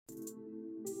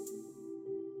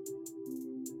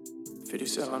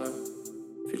5700.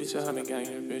 5700 gang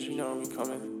in there, bitch. You know when we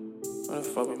coming. What the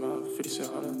fuck we mouth?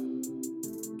 5700.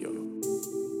 Yo.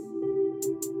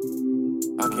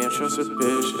 I can't trust a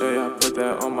bitch, ayy, I put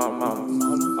that on my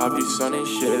mama. I be sunning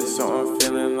shit, so I'm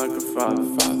feeling like a father.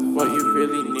 What you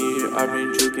really need, I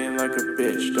been juking like a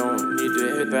bitch. Don't need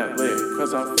to hit that lick,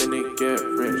 cause I'm finna get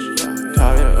rich.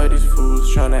 Tired of these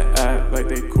fools tryna act like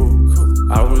they cool.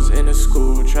 I was in a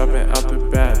school, trapping out the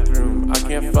bathroom. I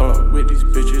can't fuck with these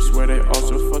bitches where they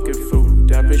also fucking food.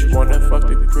 That bitch wanna fuck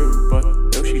the crew, but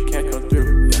no, she can't come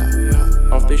through.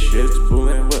 Off this shit,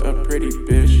 fooling with a pretty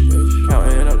bitch.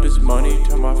 Counting up this money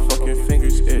till my fucking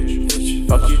fingers itch.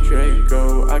 Fuck you,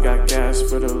 Draco, I got gas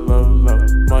for the low.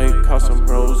 Might cost some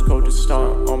rolls, go to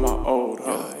stunt on my old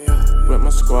hoe. With my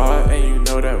squad, and you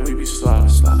know that we be slide.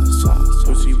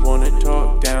 Pussy wanna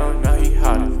talk down, now he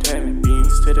hot. 10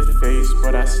 beans to the face,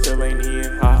 but I still ain't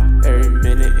eating hot. Every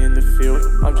minute in the field,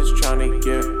 I'm just trying to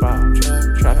get by.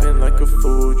 Trapping like a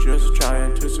fool, just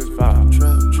trying to survive.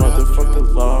 Motherfuck the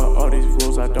law, all these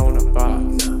rules I don't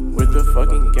abide. With the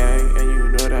fucking gang, and you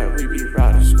know that we be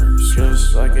riding.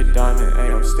 Just like a diamond,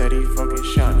 and I'm steady fucking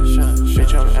shining.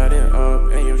 Bitch, I'm adding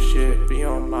up, and your shit be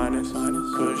on minus.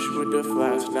 Kush with the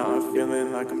flats, now I'm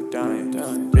feeling like I'm dying.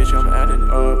 Bitch, I'm adding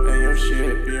up, and your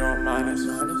shit be on minus.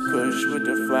 Kush with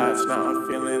the flats, now I'm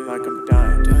feeling like I'm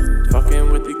dying. Fucking